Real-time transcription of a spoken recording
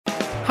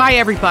Hi,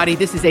 everybody.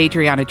 This is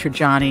Adriana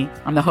Trajani.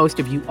 I'm the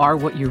host of You Are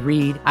What You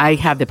Read. I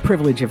have the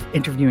privilege of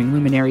interviewing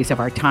luminaries of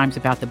our times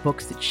about the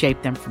books that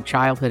shaped them from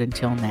childhood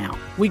until now.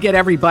 We get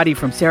everybody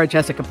from Sarah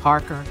Jessica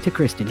Parker to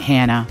Kristen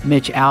Hanna,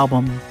 Mitch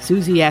Albom,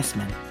 Susie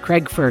Essman,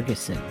 Craig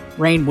Ferguson,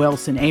 Rainn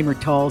Wilson, Amor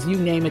Tolls, you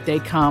name it, they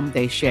come,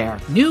 they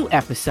share. New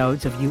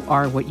episodes of You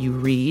Are What You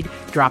Read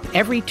drop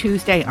every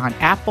Tuesday on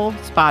Apple,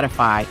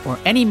 Spotify, or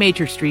any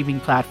major streaming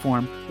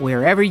platform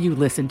wherever you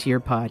listen to your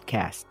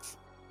podcasts.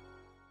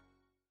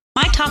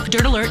 My Talk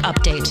Dirt Alert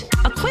Update.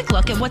 A quick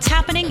look at what's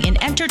happening in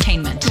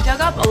entertainment. We dug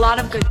up a lot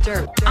of good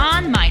dirt.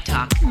 On My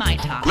Talk. My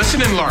Talk.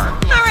 Listen and learn.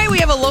 All right, we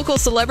have a local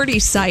celebrity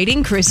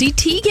sighting. Chrissy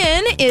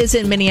Teigen is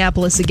in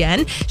Minneapolis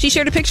again. She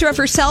shared a picture of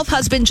herself,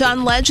 husband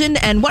John Legend,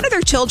 and one of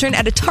their children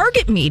at a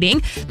Target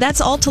meeting.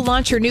 That's all to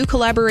launch her new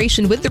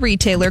collaboration with the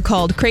retailer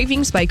called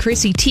Cravings by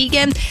Chrissy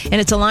Teigen.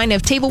 And it's a line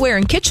of tableware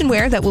and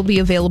kitchenware that will be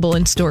available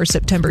in stores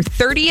September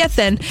 30th.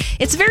 And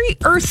it's very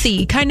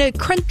earthy, kind of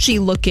crunchy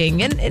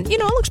looking. And it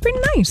looks pretty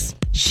nice.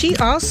 She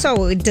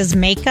also does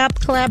makeup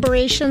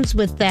collaborations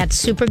with that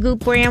Supergoop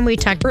brand we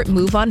talked about.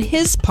 Move on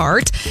his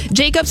part.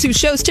 Jacobs, whose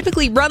shows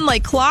typically run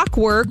like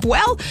clockwork,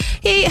 well,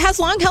 he has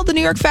long held the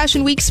New York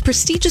Fashion Week's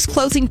prestigious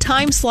closing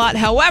time slot.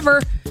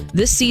 However,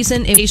 this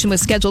season, invitation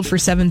was scheduled for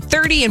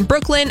 7:30 in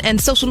Brooklyn, and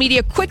social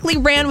media quickly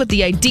ran with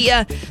the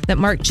idea that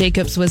Marc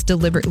Jacobs was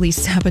deliberately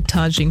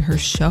sabotaging her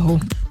show.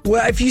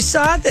 Well, if you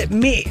saw that,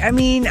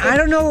 I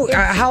don't know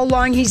how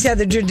long he's had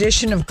the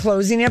tradition of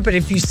closing it, but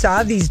if you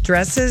saw these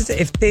dresses,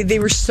 if they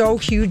were so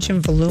huge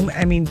and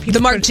voluminous, people. The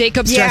Marc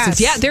Jacobs yes.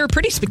 dresses, yeah, they were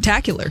pretty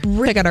spectacular.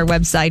 Check out our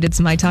website.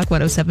 It's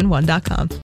mytalk1071.com.